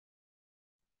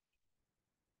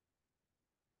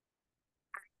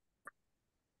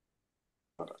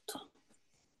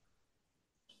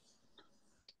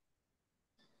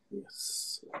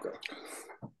Yes.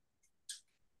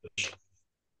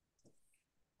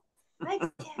 Hi,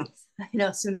 Jess. I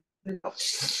know soon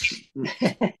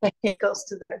it goes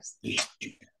to theirs.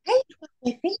 Hey,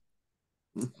 baby.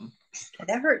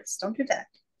 That hurts. Don't do that.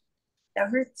 That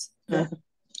hurts. No.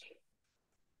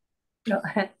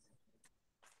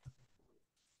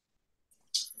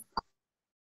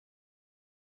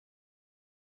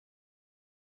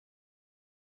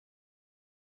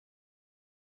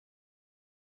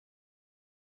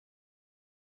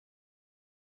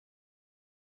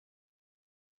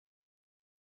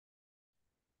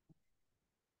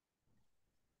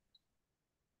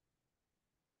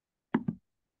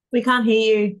 We can't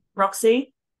hear you,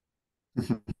 Roxy.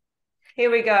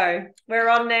 Here we go. We're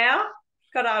on now.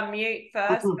 Got to unmute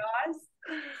first,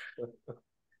 guys.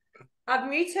 I've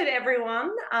muted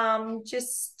everyone,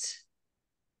 just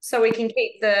so we can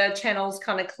keep the channels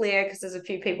kind of clear because there's a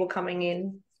few people coming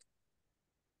in.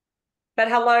 But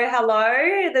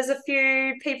hello. There's a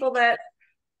few people that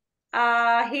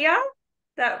are here.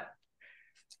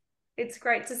 It's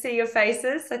great to see your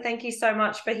faces. So thank you so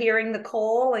much for hearing the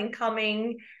call and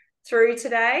coming through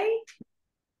today.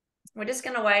 We're just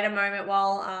going to wait a moment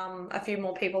while a few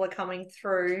more people are coming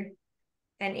through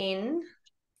and in.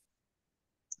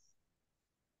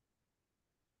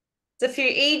 There's a few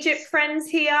Egypt friends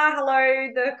here. Hello,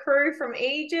 the crew from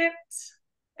Egypt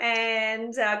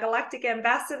and Galactic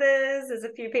Ambassadors. There's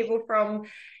a few people from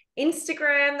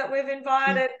Instagram that we've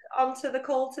invited onto the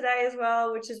call today as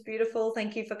well, which is beautiful.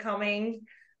 Thank you for coming.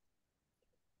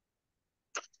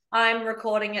 I'm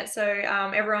recording it so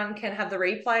everyone can have the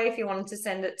replay. If you wanted to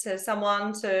send it to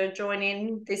someone to join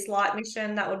in this light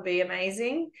mission, that would be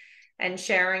amazing. And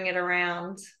sharing it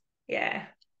around. Yeah.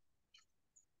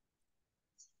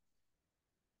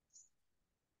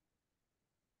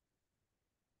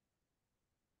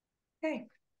 Okay.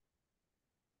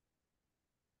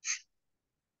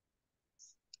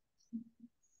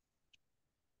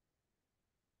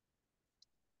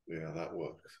 Yeah, that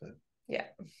works. Yeah.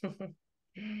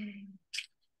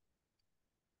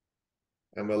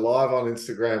 And we're live on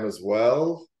Instagram as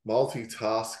well.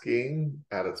 Multitasking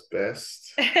at its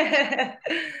best.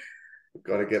 We've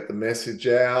got to get the message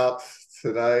out.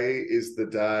 Today is the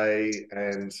day.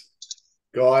 And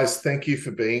guys, thank you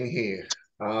for being here.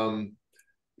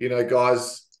 You know,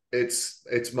 guys,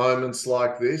 it's moments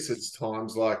like this, it's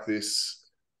times like this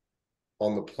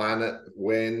on the planet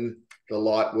when the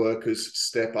light workers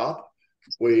step up.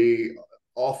 We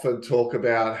often talk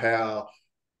about how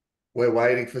we're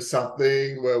waiting for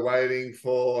something, we're waiting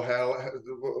for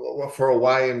a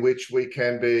way in which we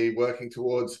can be working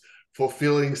towards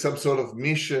fulfilling some sort of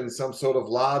mission, some sort of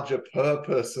larger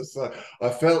purpose. It's like, I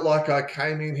felt like I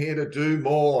came in here to do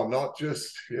more, not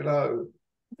just, you know,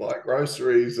 buy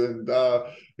groceries and,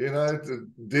 you know, to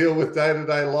deal with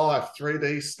day-to-day life,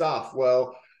 3D stuff.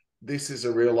 Well, this is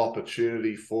a real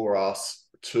opportunity for us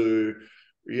to,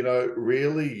 you know,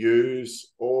 really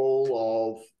use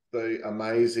all of the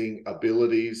amazing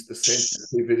abilities, the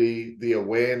sensitivity, the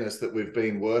awareness that we've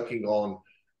been working on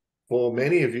for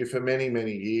many of you for many,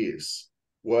 many years,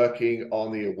 working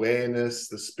on the awareness,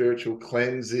 the spiritual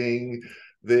cleansing,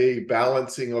 the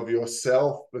balancing of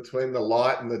yourself between the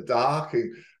light and the dark,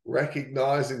 and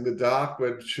recognizing the dark,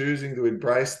 but choosing to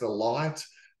embrace the light.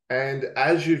 And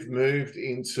as you've moved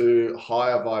into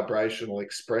higher vibrational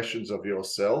expressions of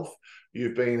yourself,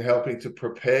 you've been helping to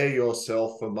prepare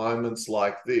yourself for moments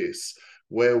like this,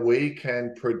 where we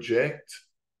can project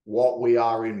what we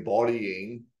are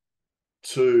embodying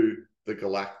to the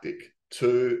galactic,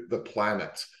 to the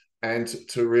planet, and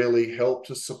to really help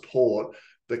to support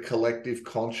the collective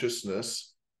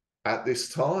consciousness at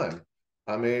this time.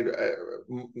 I mean,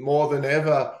 more than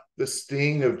ever, the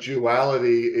sting of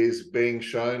duality is being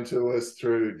shown to us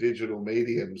through digital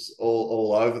mediums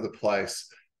all over the place.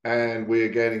 And we are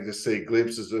getting to see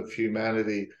glimpses of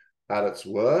humanity at its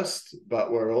worst,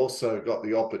 but we're also got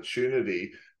the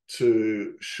opportunity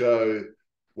to show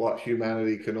what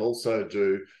humanity can also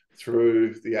do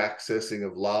through the accessing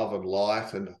of love and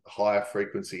light and higher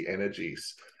frequency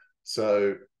energies.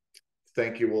 So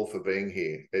thank you all for being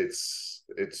here. It's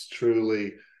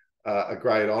truly a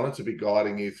great honor to be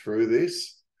guiding you through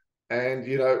this. And,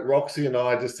 you know, Roxy and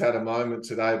I just had a moment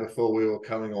today before we were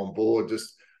coming on board,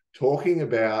 just talking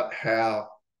about how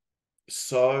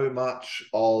so much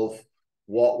of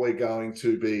what we're going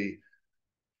to be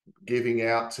giving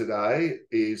out today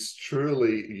is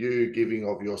truly you giving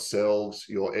of yourselves,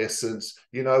 your essence.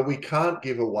 You know, we can't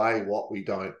give away what we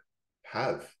don't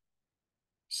have.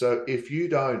 So if you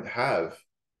don't have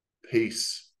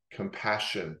peace,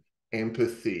 compassion,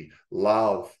 empathy,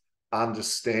 love,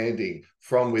 understanding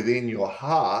from within your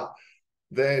heart,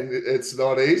 then it's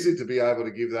not easy to be able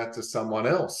to give that to someone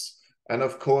else. And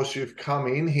of course, you've come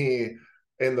in here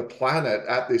in the planet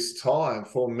at this time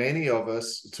for many of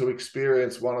us to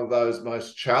experience one of those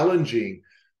most challenging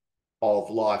of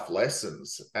life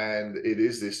lessons. And it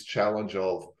is this challenge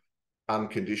of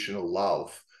unconditional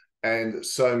love. And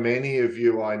so many of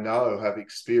you I know have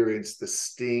experienced the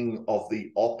sting of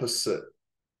the opposite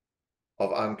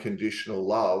of unconditional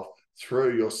love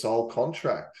through your soul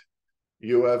contract.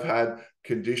 You have had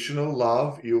conditional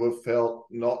love. You have felt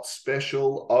not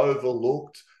special,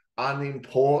 overlooked,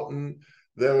 unimportant.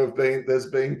 There's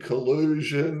been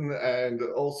collusion and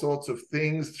all sorts of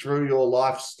things through your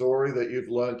life story that you've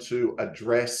learned to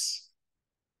address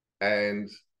and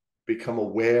become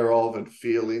aware of and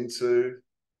feel into.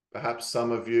 Perhaps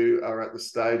some of you are at the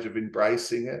stage of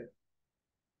embracing it.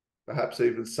 Perhaps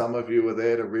even some of you are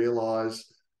there to realize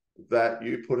that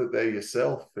you put it there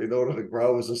yourself in order to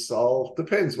grow as a soul.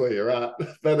 Depends where you're at,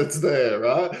 but it's there,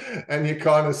 right? And you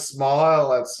kind of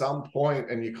smile at some point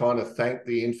and you kind of thank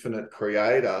the infinite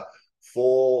creator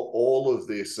for all of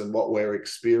this and what we're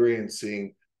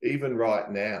experiencing even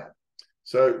right now.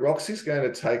 So Roxy's going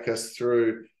to take us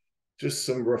through just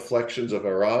some reflections of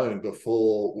her own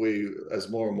before we, as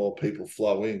more and more people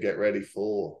flow in, get ready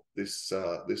for this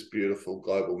beautiful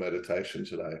global meditation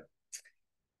today.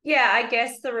 Yeah, I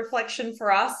guess the reflection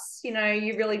for us, you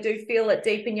really do feel it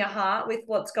deep in your heart with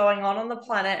what's going on the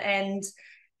planet. And,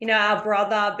 our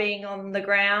brother being on the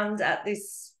ground at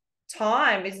this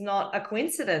time is not a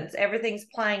coincidence. Everything's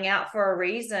playing out for a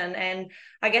reason. And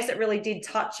I guess it really did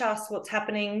touch us, what's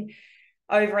happening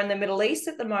over in the Middle East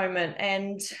at the moment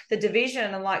and the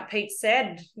division. And like Pete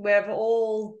said, we've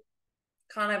all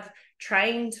kind of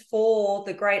trained for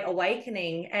the Great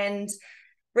Awakening. And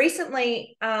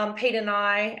recently, Pete and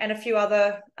I and a few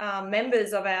other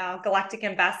members of our Galactic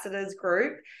Ambassadors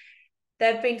group,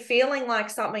 they've been feeling like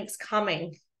something's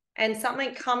coming. And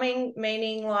something coming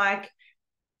meaning like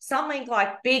something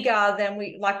like bigger than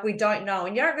we don't know.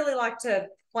 And you don't really like to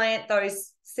plant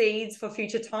those seeds for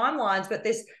future timelines, but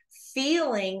this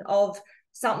feeling of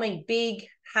something big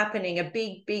happening, a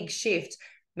big shift.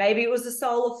 Maybe it was a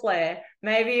solar flare.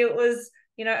 Maybe it was,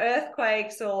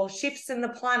 earthquakes or shifts in the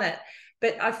planet.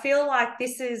 But I feel like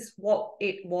this is what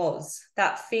it was,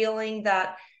 that feeling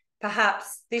that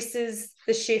perhaps this is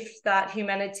the shift that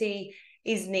humanity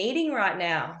is needing right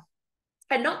now.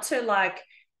 And not to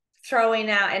throw in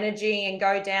our energy and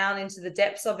go down into the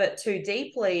depths of it too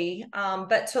deeply,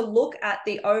 but to look at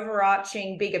the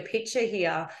overarching bigger picture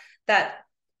here, that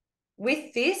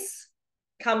with this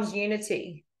comes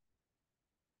unity.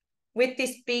 With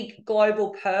this big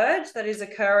global purge that is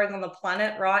occurring on the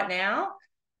planet right now,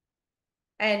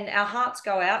 and our hearts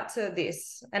go out to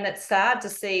this. And it's sad to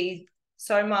see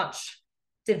so much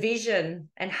division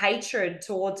and hatred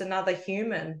towards another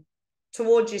human,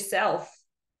 towards yourself,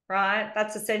 right?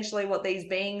 That's essentially what these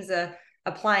beings are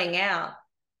playing out.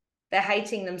 They're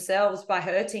hating themselves by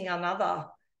hurting another.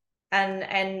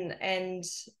 And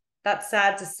that's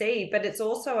sad to see, but it's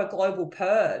also a global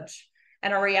purge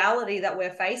and a reality that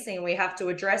we're facing and we have to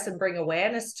address and bring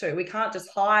awareness to. We can't just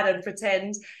hide and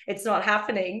pretend it's not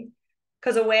happening,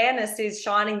 because awareness is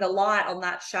shining the light on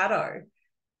that shadow.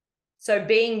 So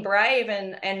being brave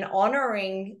and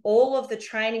honoring all of the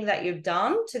training that you've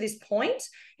done to this point,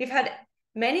 you've had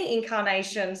many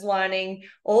incarnations learning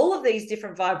all of these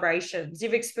different vibrations.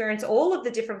 You've experienced all of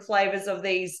the different flavors of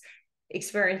these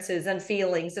experiences and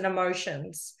feelings and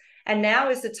emotions. And now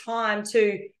is the time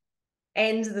to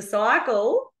end the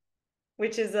cycle,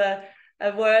 which is a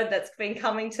word that's been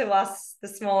coming to us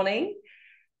this morning,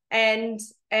 and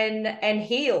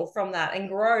heal from that and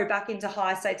grow back into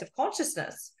high states of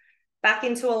consciousness, back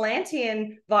into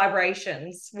Atlantean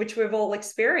vibrations, which we've all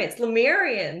experienced,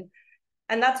 Lemurian,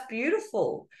 and that's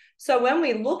beautiful. So when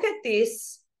we look at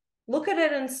this, look at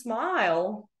it and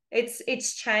smile.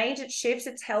 It's change, it shifts,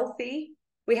 it's healthy.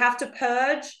 We have to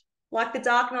purge, like the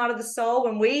dark night of the soul.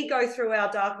 When we go through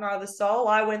our dark night of the soul,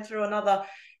 I went through another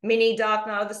mini dark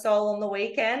night of the soul on the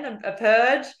weekend, a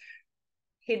purge.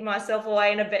 Hid myself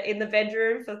away in the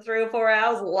bedroom for 3 or 4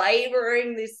 hours,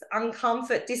 laboring this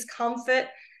discomfort.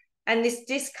 And this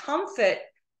discomfort,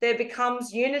 there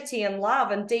becomes unity and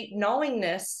love and deep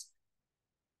knowingness.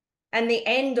 And the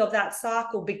end of that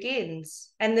cycle begins.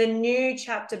 And the new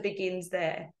chapter begins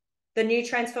there. The new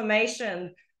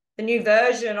transformation, the new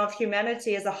version of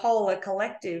humanity as a whole, a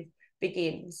collective,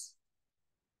 begins.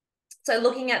 So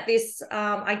looking at this,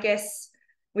 I guess,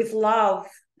 with love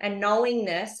and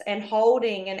knowingness and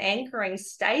holding and anchoring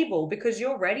stable, because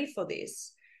you're ready for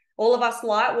this. All of us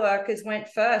light workers went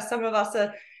first. Some of us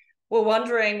were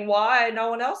wondering why no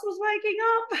one else was waking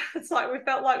up. It's like we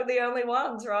felt like the only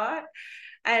ones, right?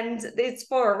 And it's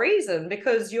for a reason,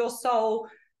 because your soul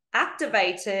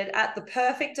activated at the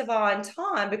perfect divine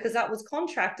time, because that was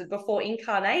contracted before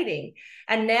incarnating.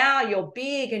 And now you're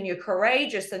big and you're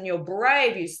courageous and you're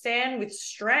brave. You stand with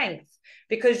strength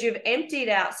because you've emptied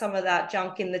out some of that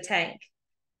junk in the tank.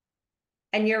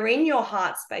 And you're in your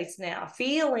heart space now,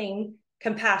 feeling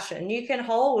compassion. You can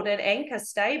hold and anchor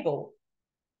stable.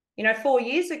 4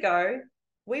 years ago,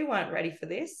 we weren't ready for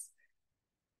this.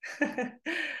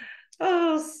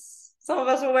 Oh, some of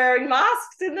us were wearing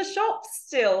masks in the shops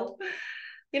still.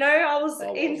 I was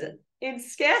in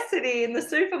scarcity in the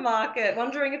supermarket,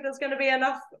 wondering if there's going to be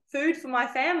enough food for my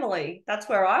family. That's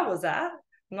where I was at.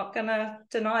 I'm not going to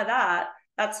deny that.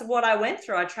 That's what I went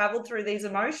through. I traveled through these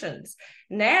emotions.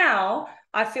 Now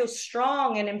I feel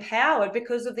strong and empowered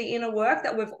because of the inner work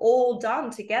that we've all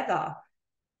done together.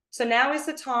 So now is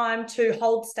the time to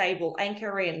hold stable,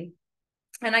 anchor in.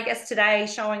 And I guess today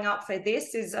showing up for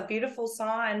this is a beautiful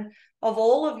sign of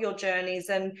all of your journeys,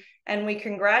 and we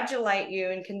congratulate you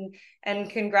and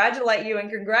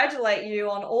congratulate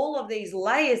you on all of these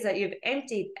layers that you've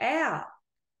emptied out,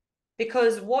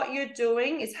 because what you're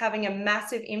doing is having a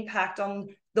massive impact on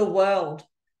the world.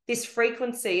 This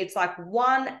frequency, it's like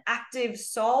one active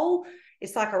soul.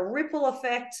 It's like a ripple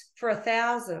effect for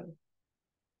 1,000.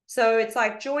 So it's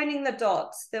like joining the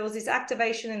dots. There was this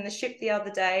activation in the ship the other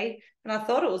day, and I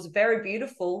thought it was very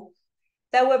beautiful.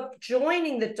 They were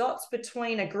joining the dots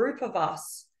between a group of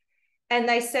us. And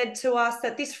they said to us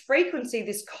that this frequency,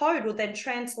 this code, would then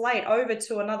translate over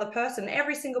to another person.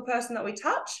 Every single person that we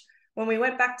touch, when we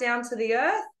went back down to the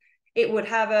earth, it would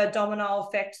have a domino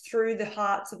effect through the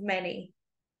hearts of many.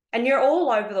 And you're all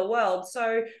over the world.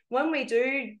 So when we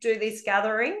do this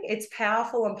gathering, it's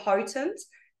powerful and potent.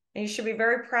 And you should be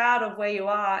very proud of where you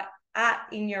are at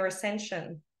in your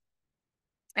ascension.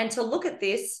 And to look at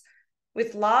this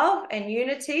with love and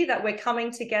unity, that we're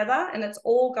coming together, and it's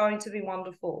all going to be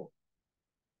wonderful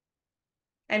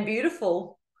and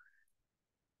beautiful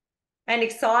and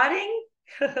exciting.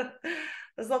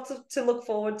 There's lots to look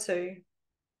forward to.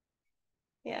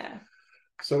 Yeah.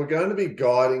 So we're going to be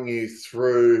guiding you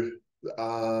through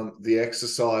the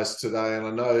exercise today. And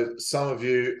I know some of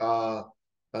you are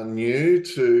new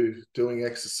to doing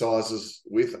exercises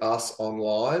with us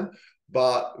online,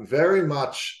 but very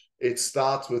much it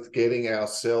starts with getting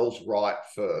ourselves right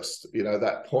first.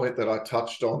 That point that I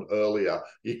touched on earlier,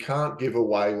 you can't give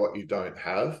away what you don't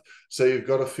have. So you've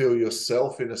got to feel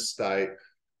yourself in a state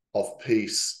of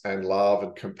peace and love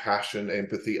and compassion,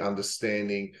 empathy,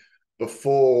 understanding,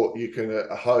 before you can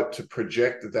hope to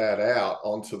project that out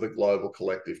onto the global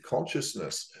collective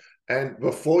consciousness. And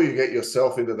before you get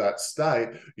yourself into that state,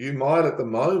 you might at the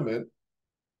moment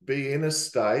be in a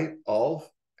state of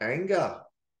anger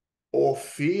or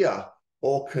fear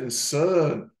or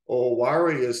concern or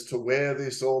worry as to where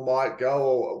this all might go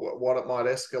or what it might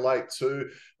escalate to.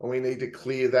 And we need to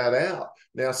clear that out.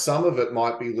 Now, some of it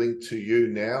might be linked to you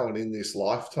now and in this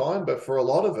lifetime, but for a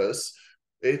lot of us,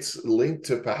 it's linked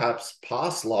to perhaps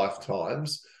past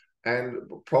lifetimes. And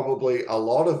probably a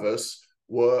lot of us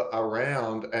were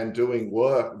around and doing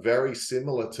work very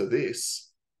similar to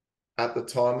this at the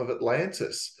time of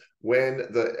Atlantis, when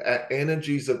the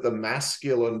energies of the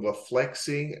masculine were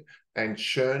flexing and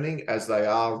churning as they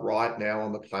are right now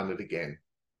on the planet again.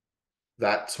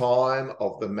 That time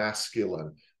of the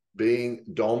masculine being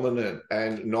dominant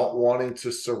and not wanting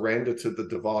to surrender to the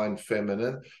divine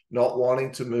feminine, not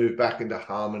wanting to move back into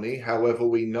harmony. However,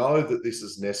 we know that this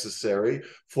is necessary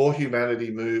for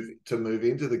humanity to move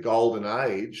into the golden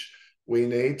age. We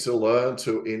need to learn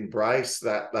to embrace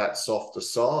that softer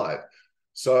side.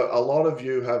 So a lot of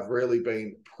you have really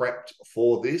been prepped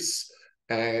for this,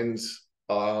 and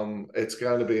it's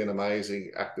going to be an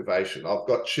amazing activation. I've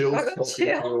got chills talking to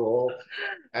you all,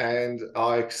 and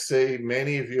I see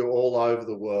many of you all over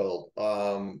the world.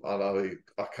 I know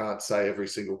I can't say every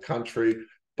single country,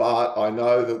 but I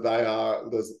know that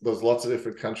there's lots of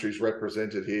different countries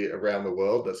represented here around the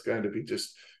world. That's going to be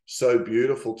just so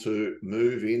beautiful to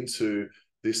move into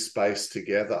this space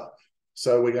together.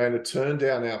 So we're going to turn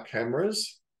down our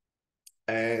cameras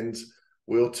and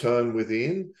we'll turn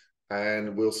within,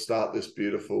 and we'll start this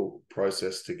beautiful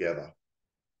process together.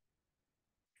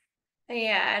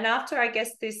 Yeah, and after, I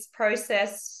guess, this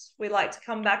process, we like to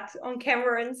come back on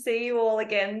camera and see you all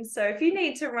again. So if you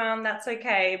need to run, that's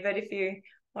okay. But if you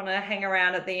want to hang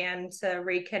around at the end to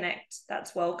reconnect,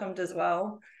 that's welcomed as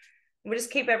well. We'll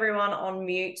just keep everyone on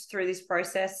mute through this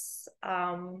process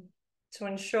to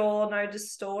ensure no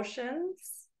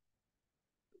distortions.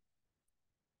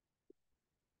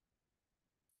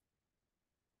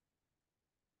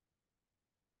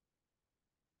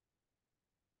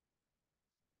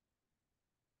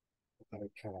 Okay.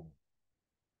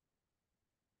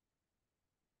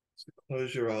 So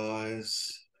close your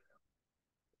eyes.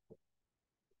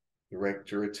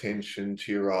 Direct your attention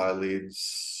to your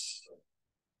eyelids.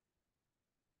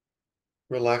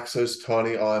 Relax those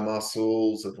tiny eye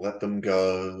muscles and let them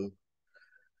go.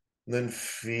 And then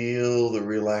feel the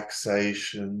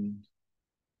relaxation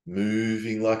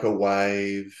moving like a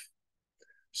wave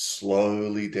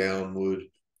slowly downward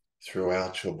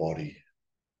throughout your body.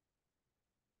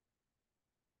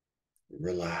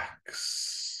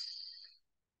 Relax.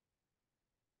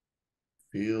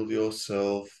 Feel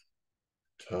yourself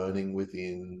turning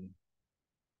within.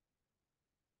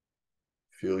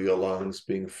 Feel your lungs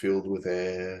being filled with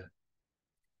air.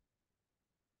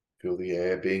 Feel the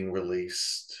air being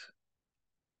released.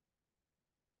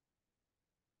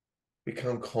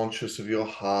 Become conscious of your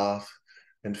heart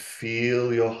and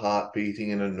feel your heart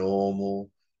beating in a normal,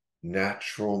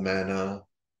 natural manner.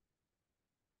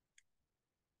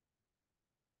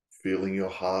 Feeling your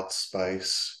heart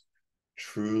space,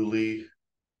 truly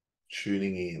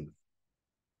tuning in,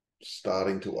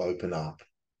 starting to open up.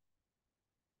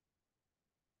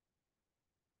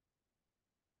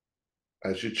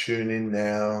 As you tune in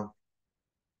now,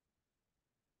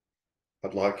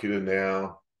 I'd like you to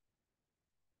now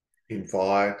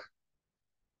invite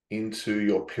into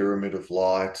your pyramid of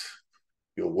light,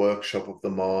 your workshop of the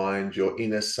mind, your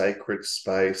inner sacred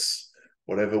space,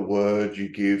 whatever word you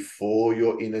give for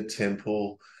your inner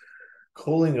temple,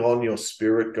 calling on your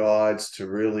spirit guides to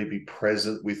really be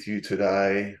present with you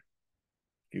today,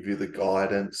 give you the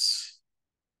guidance.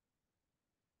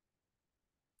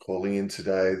 Calling in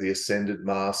today the Ascended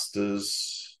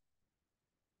Masters,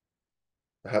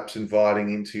 perhaps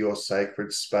inviting into your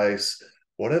sacred space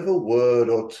whatever word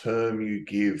or term you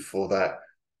give for that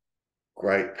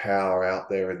great power out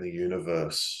there in the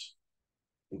universe,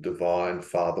 the divine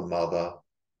Father, Mother.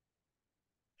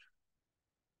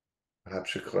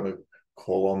 Perhaps you're going to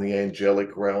call on the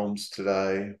angelic realms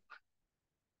today,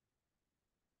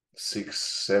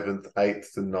 6th, 7th,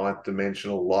 8th, and 9th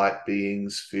dimensional light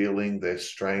beings, feeling their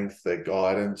strength, their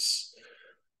guidance,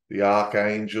 the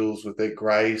archangels with their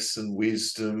grace and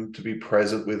wisdom to be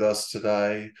present with us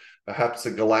today, perhaps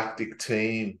the galactic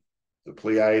team, the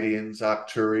Pleiadians,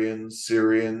 Arcturians,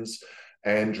 Sirians,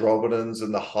 Andromedans,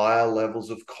 and the higher levels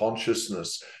of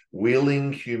consciousness,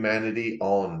 willing humanity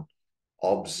on,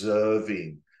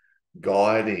 observing,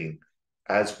 guiding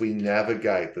as we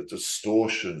navigate the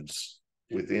distortions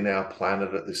within our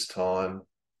planet at this time.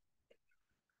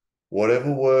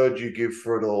 Whatever word you give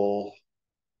for it all,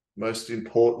 most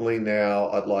importantly now,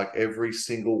 I'd like every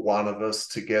single one of us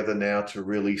together now to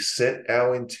really set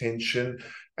our intention,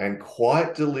 and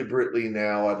quite deliberately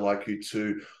now, I'd like you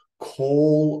to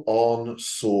call on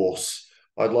Source.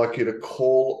 I'd like you to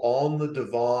call on the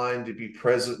divine to be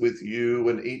present with you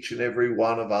and each and every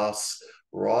one of us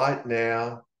right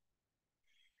now,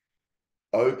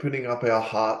 opening up our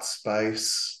heart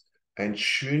space and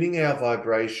tuning our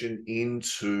vibration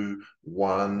into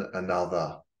one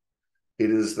another. It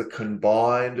is the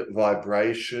combined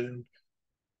vibration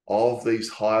of these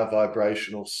higher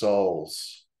vibrational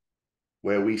souls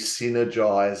where we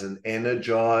synergize and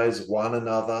energize one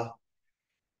another.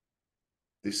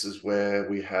 This is where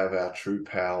we have our true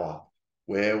power,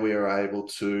 where we are able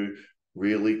to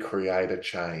really create a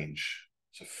change.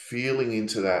 So feeling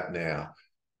into that now.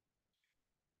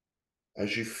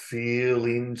 As you feel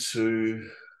into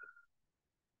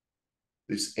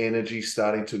this energy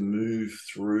starting to move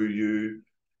through you,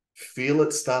 feel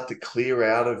it start to clear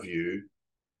out of you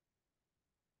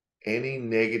any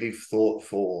negative thought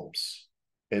forms,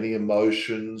 any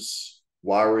emotions,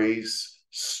 worries,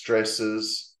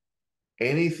 stresses,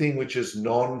 anything which is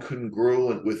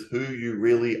non-congruent with who you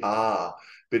really are,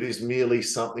 but is merely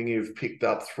something you've picked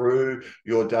up through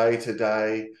your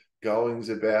day-to-day goings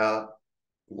about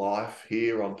life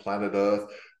here on planet Earth.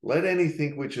 Let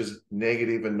anything which is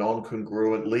negative and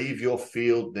non-congruent leave your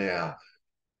field now.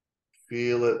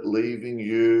 Feel it leaving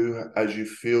you as you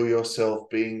feel yourself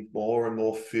being more and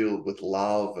more filled with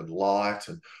love and light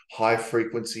and high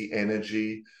frequency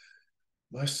energy.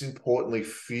 Most importantly,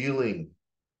 feeling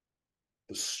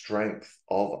the strength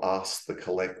of us, the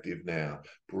collective now,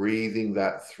 breathing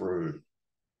that through.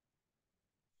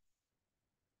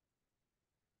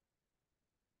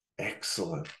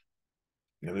 Excellent.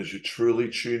 And as you truly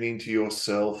tune into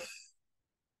yourself,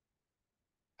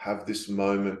 have this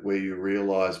moment where you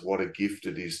realize what a gift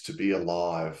it is to be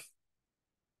alive.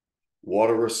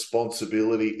 What a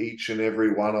responsibility each and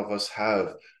every one of us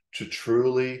have to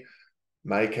truly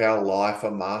make our life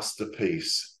a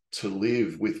masterpiece, to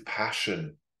live with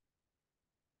passion,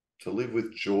 to live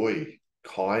with joy,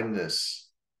 kindness,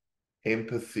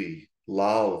 empathy,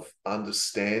 love,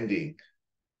 understanding.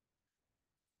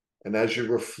 And as you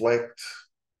reflect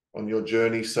on your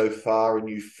journey so far and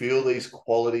you feel these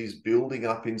qualities building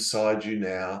up inside you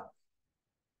now,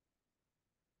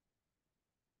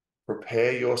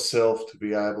 prepare yourself to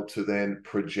be able to then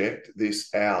project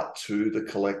this out to the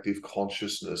collective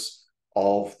consciousness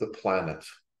of the planet.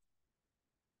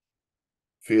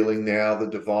 Feeling now the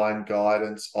divine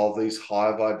guidance of these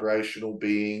high vibrational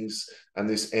beings and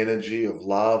this energy of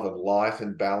love and light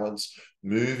and balance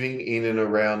moving in and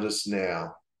around us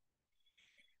now.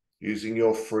 Using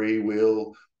your free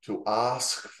will to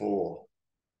ask for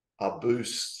a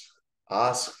boost,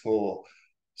 ask for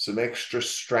some extra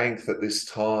strength at this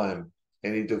time,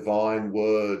 any divine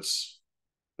words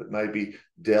that may be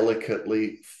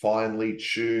delicately, finely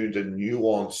tuned and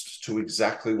nuanced to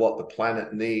exactly what the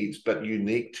planet needs, but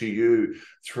unique to you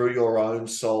through your own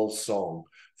soul song,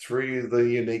 through the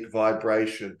unique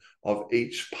vibration of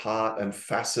each part and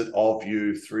facet of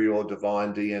you, through your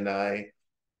divine DNA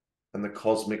and the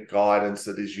cosmic guidance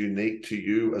that is unique to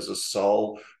you as a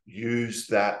soul. Use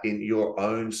that in your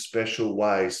own special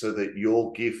way so that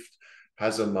your gift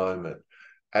has a moment.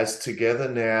 As together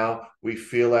now, we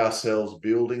feel ourselves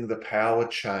building the power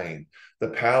chain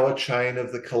of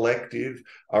the collective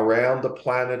around the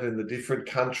planet and the different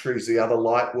countries, the other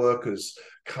light workers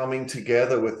coming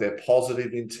together with their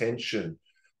positive intention,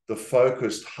 the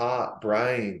focused heart,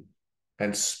 brain,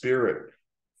 and spirit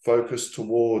focused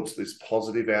towards this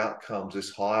positive outcomes,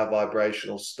 this higher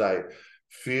vibrational state,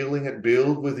 feeling it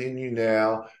build within you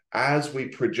now as we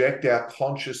project our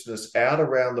consciousness out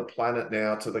around the planet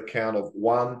now to the count of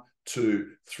 1, 2,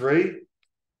 3.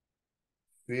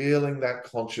 Feeling that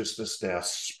consciousness now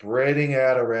spreading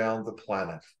out around the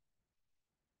planet.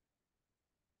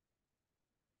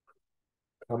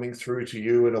 Coming through to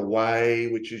you in a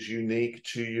way which is unique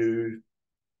to you.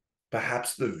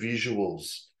 Perhaps the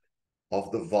visuals of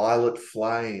the violet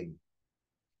flame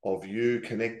of you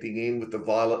connecting in with the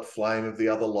violet flame of the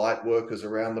other light workers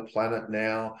around the planet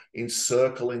now,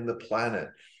 encircling the planet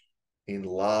in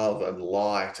love and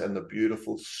light and the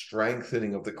beautiful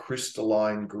strengthening of the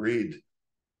crystalline grid,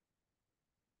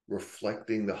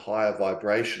 reflecting the higher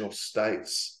vibrational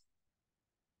states.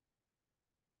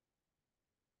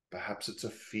 Perhaps it's a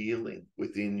feeling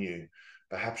within you.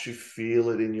 Perhaps you feel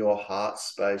it in your heart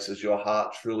space as your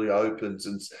heart truly opens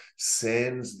and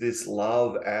sends this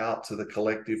love out to the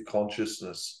collective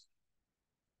consciousness.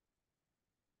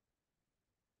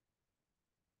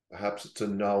 Perhaps it's a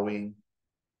knowing.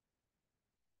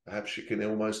 Perhaps you can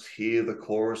almost hear the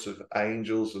chorus of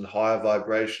angels and higher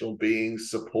vibrational beings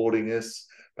supporting us.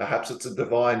 Perhaps it's a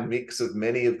divine mix of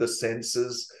many of the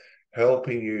senses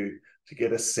helping you to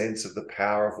get a sense of the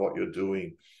power of what you're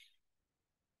doing.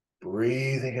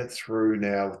 Breathing it through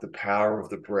now with the power of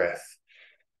the breath.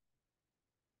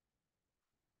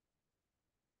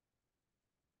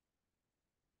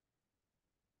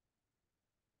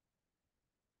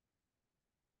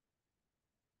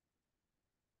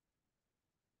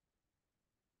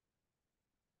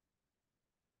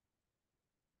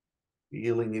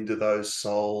 Feeling into those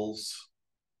souls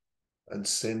and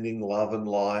sending love and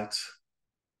light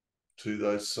to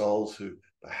those souls who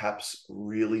perhaps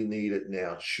really need it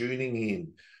now. Tuning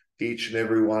in, each and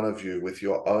every one of you, with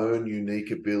your own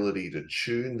unique ability to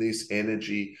tune this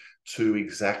energy to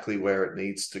exactly where it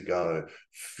needs to go,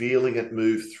 feeling it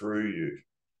move through you.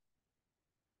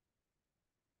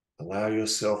 Allow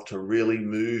yourself to really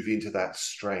move into that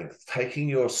strength, taking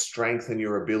your strength and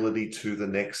your ability to the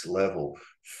next level.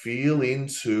 Feel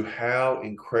into how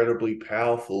incredibly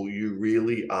powerful you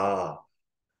really are.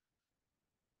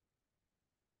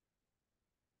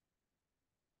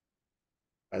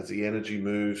 As the energy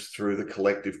moves through the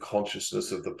collective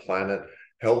consciousness of the planet,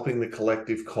 helping the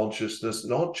collective consciousness,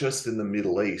 not just in the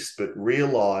Middle East, but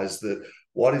realize that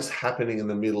what is happening in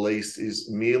the Middle East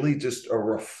is merely just a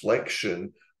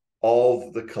reflection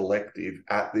of the collective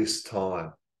at this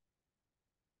time.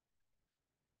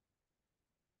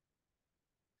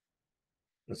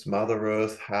 As Mother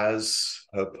Earth has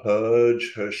her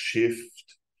purge, her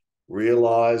shift,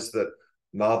 realize that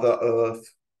Mother Earth,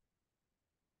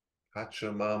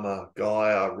 Pachamama,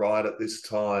 Gaia, right at this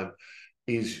time,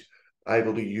 is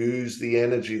able to use the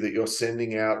energy that you're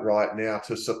sending out right now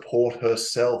to support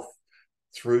herself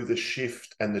through the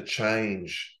shift and the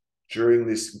change during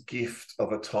this gift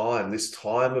of a time, this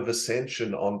time of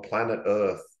ascension on planet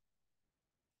Earth,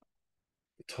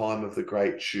 the time of the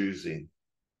great choosing.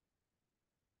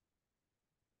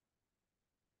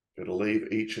 I'm going to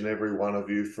leave each and every one of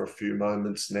you for a few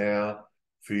moments now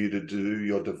for you to do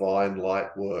your divine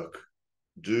light work.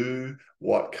 Do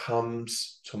what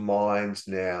comes to mind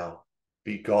now.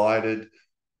 Be guided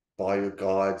by your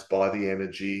guides, by the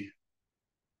energy.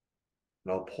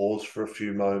 And I'll pause for a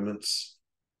few moments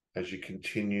as you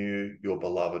continue your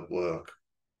beloved work.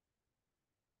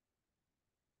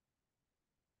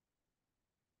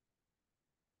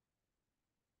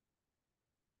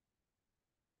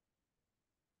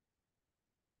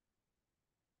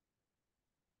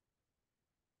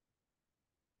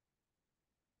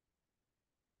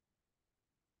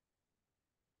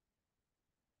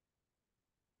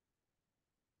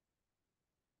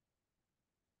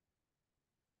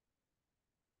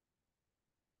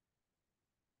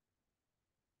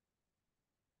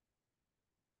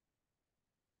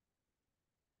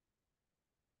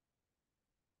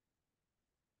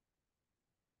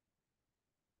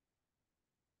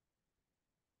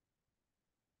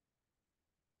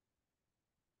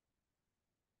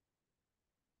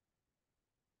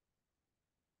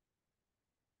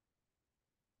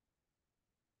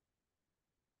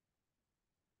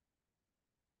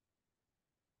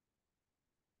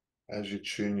 As you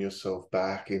tune yourself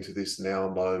back into this now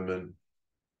moment,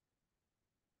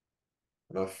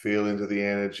 and I feel into the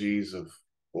energies of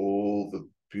all the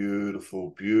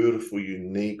beautiful, beautiful,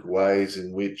 unique ways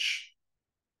in which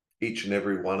each and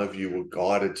every one of you were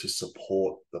guided to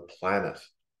support the planet.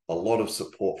 A lot of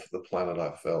support for the planet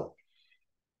I felt.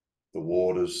 The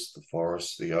waters, the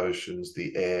forests, the oceans,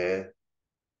 the air.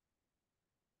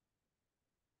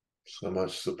 So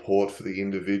much support for the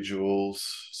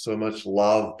individuals, so much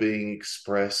love being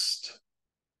expressed.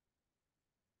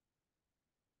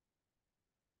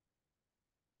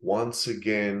 Once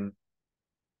again,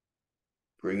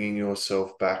 bringing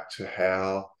yourself back to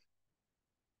how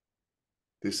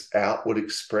this outward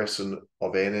expression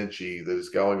of energy that is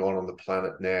going on the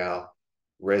planet now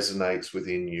resonates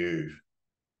within you.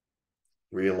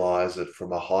 Realize that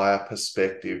from a higher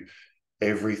perspective,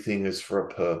 everything is for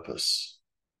a purpose.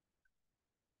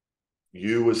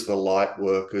 You as the light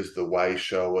workers, the way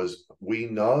showers, we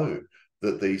know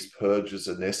that these purges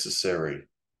are necessary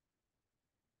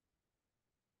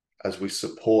as we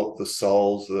support the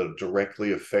souls that are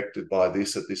directly affected by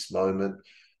this at this moment,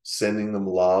 sending them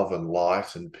love and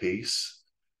light and peace.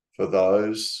 For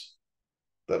those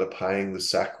that are paying the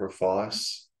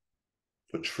sacrifice,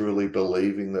 for truly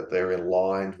believing that they're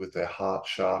aligned with their heart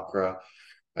chakra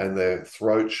and their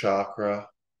throat chakra,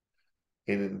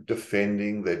 in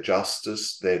defending their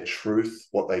justice, their truth,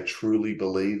 what they truly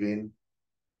believe in.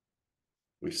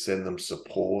 We send them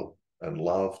support and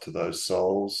love to those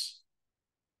souls.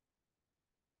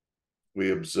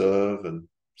 We observe and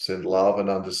send love and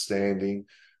understanding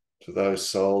to those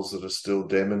souls that are still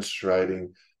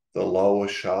demonstrating the lower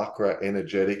chakra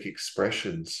energetic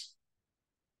expressions.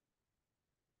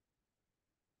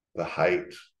 The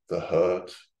hate, the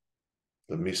hurt,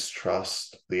 the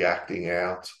mistrust, the acting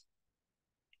out,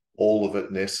 all of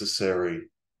it necessary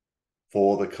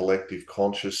for the collective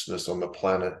consciousness on the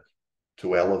planet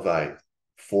to elevate,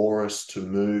 for us to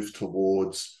move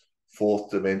towards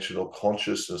fourth dimensional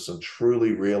consciousness and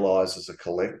truly realize as a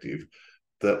collective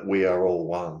that we are all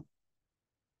one.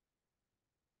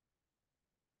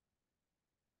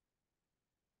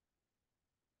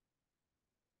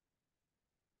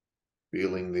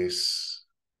 Feeling this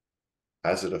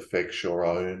as it affects your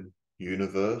own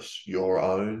universe, your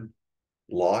own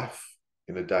life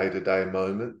in a day-to-day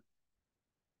moment.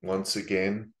 Once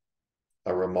again,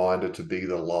 a reminder to be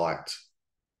the light,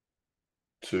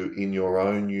 to, in your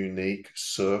own unique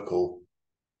circle,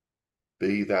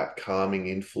 be that calming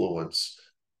influence,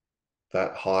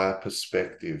 that higher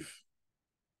perspective,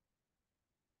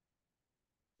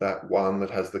 that one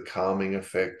that has the calming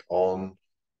effect on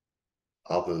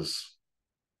others.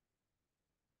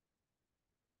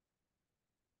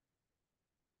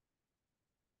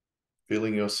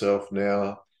 Feeling yourself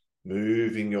now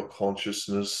moving your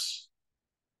consciousness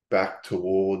back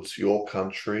towards your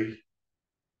country,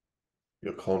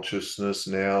 your consciousness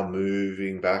now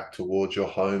moving back towards your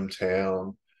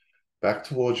hometown, back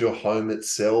towards your home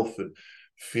itself, and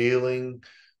feeling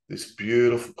this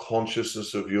beautiful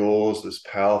consciousness of yours, this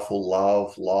powerful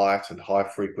love, light, and high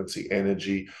frequency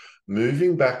energy,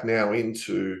 moving back now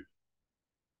into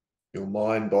your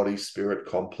mind, body, spirit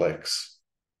complex,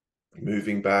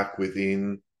 moving back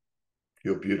within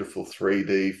your beautiful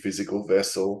 3D physical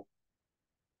vessel.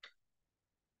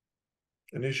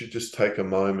 And as you just take a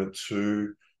moment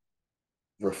to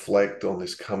reflect on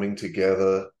this coming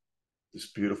together,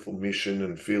 this beautiful mission,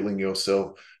 and feeling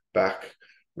yourself back,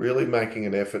 really making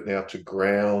an effort now to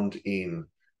ground in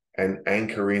and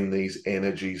anchor in these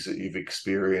energies that you've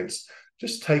experienced.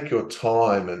 Just take your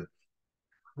time and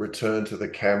return to the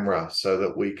camera so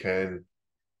that we can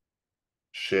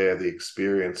share the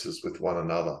experiences with one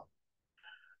another.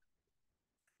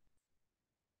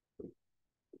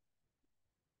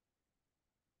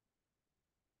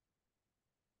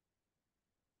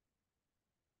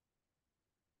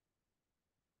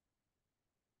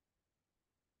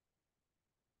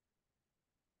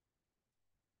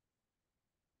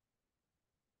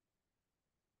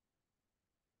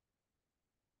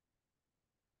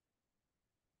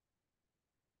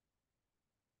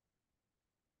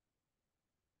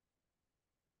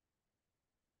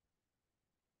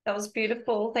 That was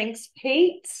beautiful. Thanks,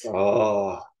 Pete.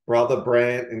 Oh, brother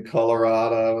Brant in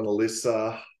Colorado and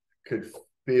Alyssa, could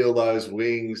feel those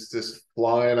wings just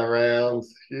flying around.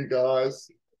 You guys,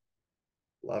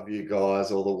 love you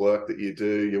guys, all the work that you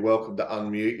do. You're welcome to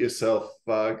unmute yourself,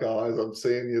 guys. I'm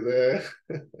seeing you there.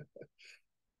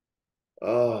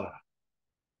 Oh,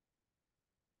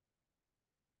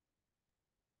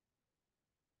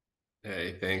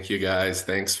 hey, thank you guys.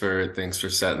 Thanks for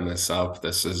setting this up.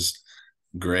 This is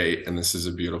great, and this is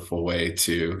a beautiful way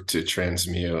to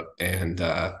transmute. And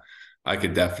I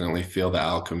could definitely feel the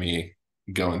alchemy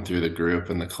going through the group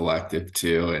and the collective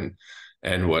too.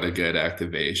 And what a good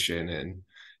activation,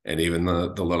 and even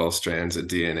the little strands of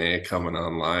DNA coming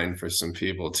online for some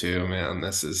people too, man.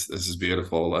 This is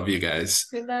beautiful. Love you guys.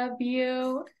 We love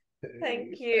you.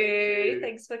 Thank you.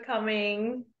 Thanks for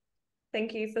coming.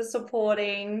 Thank you for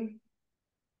supporting.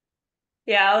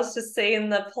 Yeah, I was just seeing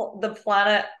the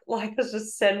planet, like, was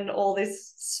just sending all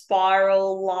this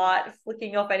spiral light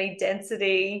flicking off any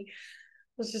density. It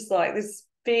was just like this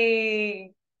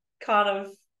big kind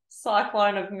of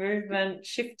cyclone of movement,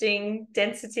 shifting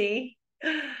density.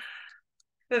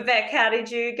 Vivek, how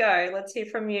did you go? Let's hear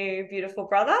from you, beautiful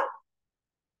brother.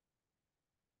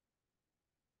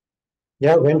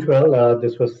 Yeah, it went well.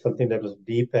 This was something that was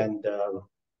deep, and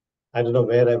I don't know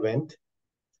where I went,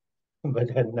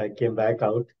 but then I came back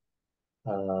out.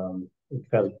 It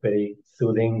felt very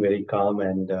soothing, very calm,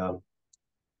 and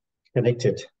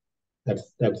connected.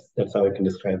 That's how I can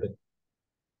describe it.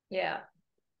 Yeah.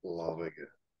 loving it.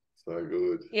 So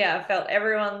good. Yeah, I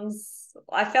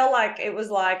felt like it was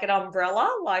like an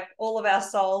umbrella, like all of our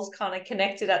souls kind of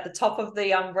connected at the top of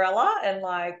the umbrella and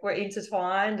like we're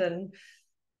intertwined, and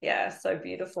yeah, so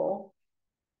beautiful.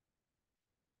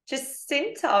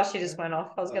 Jacinta, she just went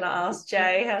off. I was going to ask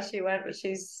Jay how she went, but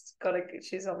she's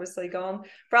obviously gone.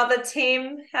 Brother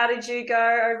Tim, how did you go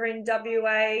over in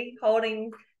WA,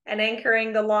 holding and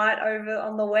anchoring the light over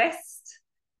on the west?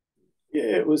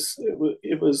 Yeah, it was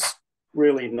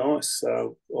really nice. I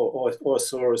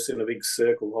saw us in a big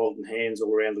circle holding hands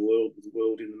all around the world, with the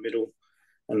world in the middle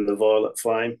and the violet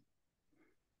flame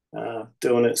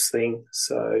doing its thing.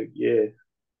 So yeah,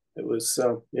 it was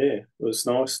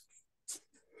nice.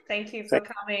 Thank you for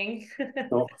coming.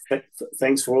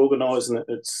 Thanks for organising it.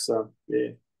 It's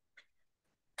it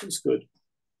was good.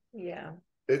 Yeah.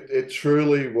 It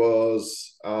truly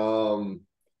was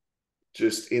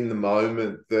just in the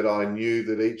moment that I knew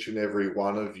that each and every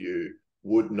one of you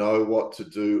would know what to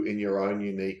do in your own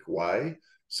unique way.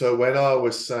 So when I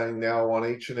was saying, now I want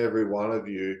each and every one of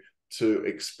you to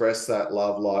express that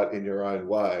love light in your own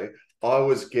way, I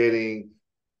was getting,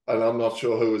 and I'm not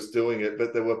sure who was doing it,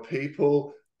 but there were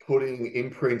people putting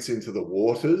imprints into the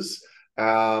waters.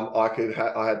 I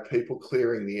had people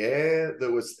clearing the air.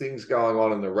 There was things going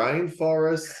on in the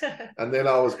rainforest. And then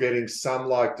I was getting some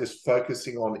like just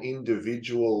focusing on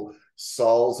individual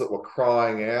souls that were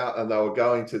crying out and they were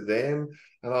going to them.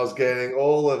 And I was getting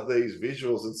all of these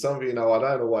visuals. And some of you know, I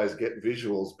don't always get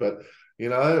visuals, but you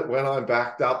know, when I'm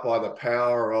backed up by the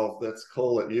power of, let's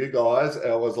call it you guys,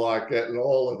 I was like getting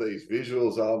all of these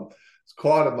visuals. It's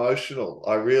quite emotional.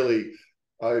 I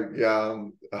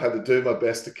had to do my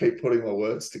best to keep putting my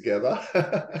words together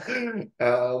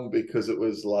because it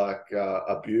was like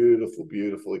a beautiful,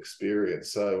 beautiful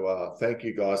experience. So thank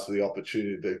you guys for the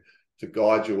opportunity to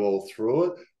guide you all through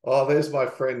it. Oh, there's my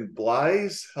friend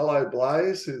Blaze. Hello,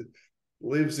 Blaze, who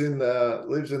lives in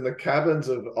the cabins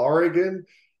of Oregon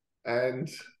and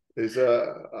is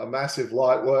a massive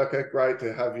light worker. Great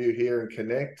to have you here and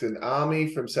connect. And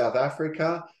Ami from South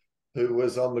Africa, who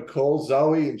was on the call,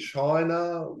 Zoe in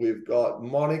China. We've got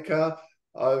Monica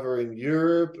over in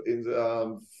Europe,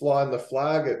 flying the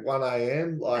flag at 1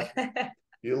 a.m. Like,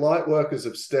 your light workers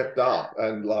have stepped up,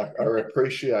 and like, I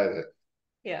appreciate it.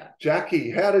 Yeah.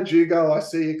 Jackie, how did you go? I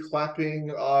see you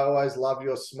clapping. I always love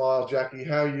your smile, Jackie.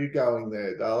 How are you going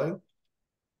there, darling?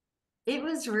 It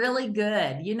was really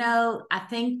good. You know, I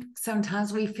think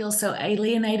sometimes we feel so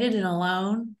alienated and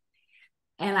alone.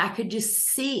 And I could just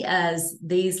see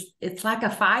it's like a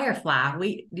firefly.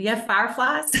 Do you have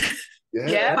fireflies?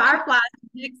 Yeah. Fireflies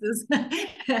Texas.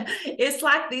 It's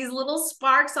like these little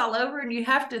sparks all over, and you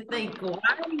have to think, why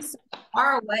are we so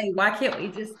far away? Why can't we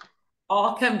just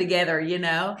all come together, you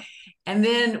know? And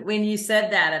then when you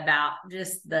said that about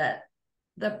just the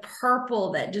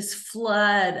purple, that just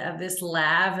flood of this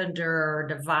lavender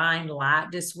divine light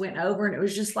just went over, and it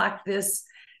was just like this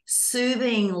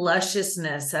soothing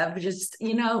lusciousness of just,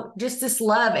 you know, just this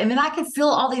love. And then I could feel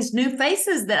all these new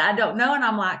faces that I don't know, and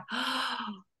I'm like,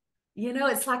 oh, you know,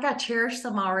 it's like I cherish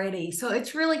them already. So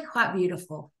it's really quite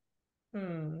beautiful.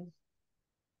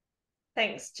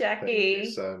 Thanks, Jackie. Thank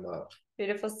you so much.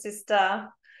 Beautiful sister.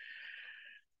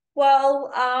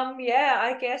 Well, yeah,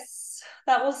 I guess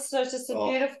that was just a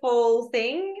beautiful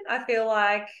thing. I feel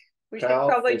like we should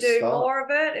probably do more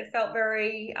of it. It felt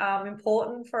very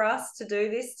important for us to do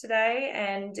this today,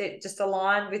 and it just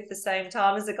aligned with the same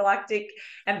time as the Galactic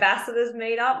Ambassadors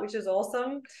meetup, which is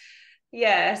awesome.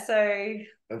 Yeah, so.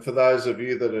 And for those of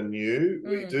you that are new,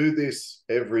 we do this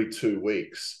every 2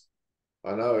 weeks.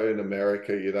 I know in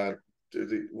America you don't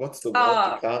do what's the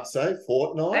word you can't say?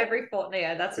 Fortnight? Every fortnight,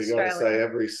 yeah, that's Australian. You got to say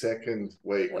every second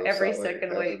week or every something.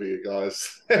 Second week. You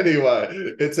guys.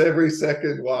 Anyway, it's every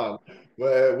second one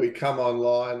where we come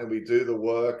online and we do the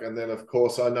work. And then, of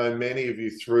course, I know many of you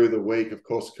through the week, of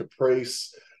course,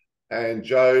 Caprice and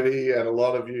Jody and a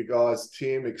lot of you guys,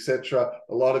 Tim, etc.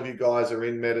 A lot of you guys are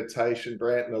in meditation,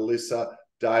 Brant and Alyssa,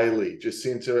 daily.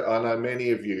 Jacinta, I know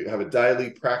many of you have a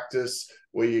daily practice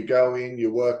where you go in, you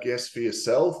work, yes, for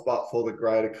yourself, but for the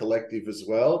greater collective as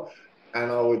well. And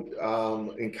I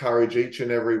would encourage each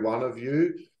and every one of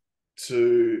you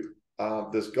to,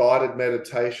 there's guided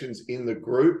meditations in the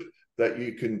group that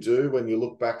you can do when you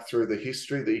look back through the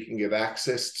history that you can get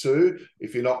access to.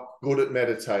 If you're not good at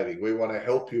meditating, we want to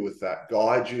help you with that,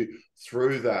 guide you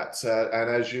through that. And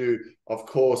as you, of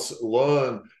course,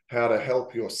 learn how to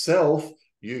help yourself,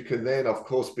 you can then, of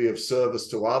course, be of service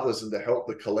to others and to help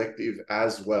the collective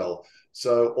as well.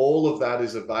 So all of that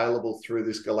is available through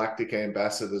this Galactic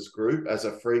Ambassadors group as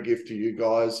a free gift to you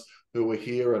guys who are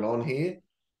here and on here.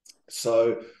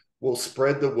 So we'll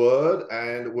spread the word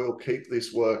and we'll keep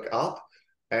this work up.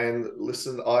 And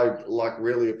listen, I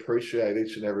really appreciate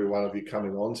each and every one of you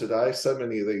coming on today. So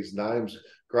many of these names,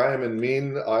 Graham and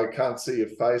Min, I can't see your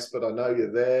face, but I know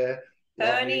you're there.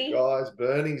 Bernie. Love you guys.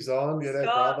 Bernie's on, you know,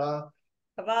 brother.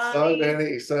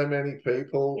 So many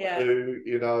people who,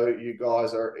 you know, you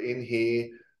guys are in here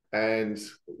and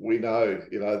we know,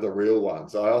 you know, the real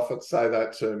ones. I often say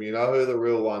that to them, you know who the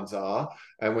real ones are.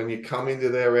 And when you come into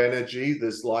their energy,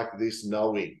 there's like this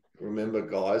knowing. Remember,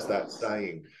 guys, that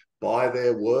saying, by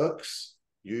their works,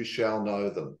 you shall know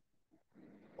them.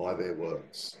 By their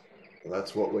works. And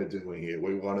that's what we're doing here.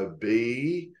 We want to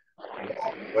be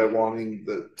what we're wanting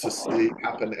to see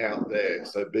happen out there.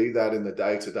 So be that in the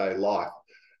day-to-day life.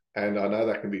 And I know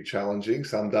that can be challenging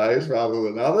some days rather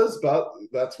than others, but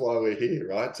that's why we're here,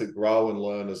 right? To grow and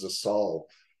learn as a soul.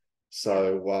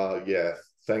 So, yeah,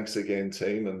 thanks again,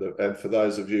 team. And for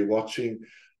those of you watching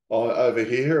over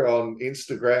here on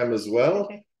Instagram as well,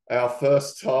 our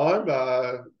first time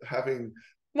having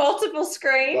multiple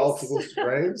screens.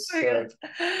 So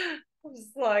it's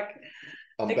like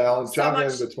I'm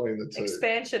juggling between the two.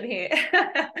 Expansion here.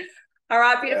 All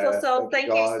right, beautiful souls. Thank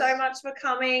you so much for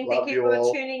coming. Thank you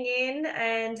for tuning in,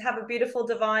 and have a beautiful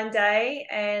divine day.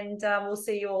 And we'll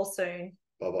see you all soon.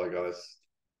 Bye-bye, guys.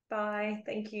 Bye.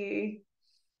 Thank you.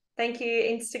 Thank you,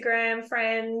 Instagram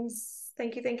friends.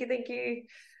 Thank you, thank you, thank you.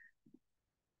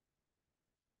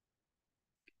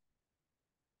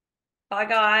 Bye,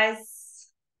 guys.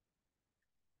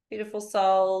 Beautiful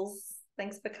souls.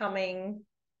 Thanks for coming.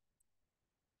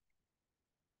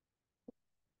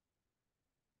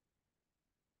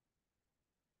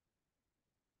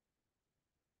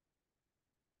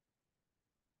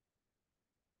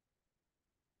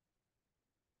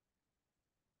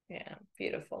 Yeah,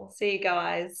 beautiful. See you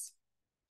guys.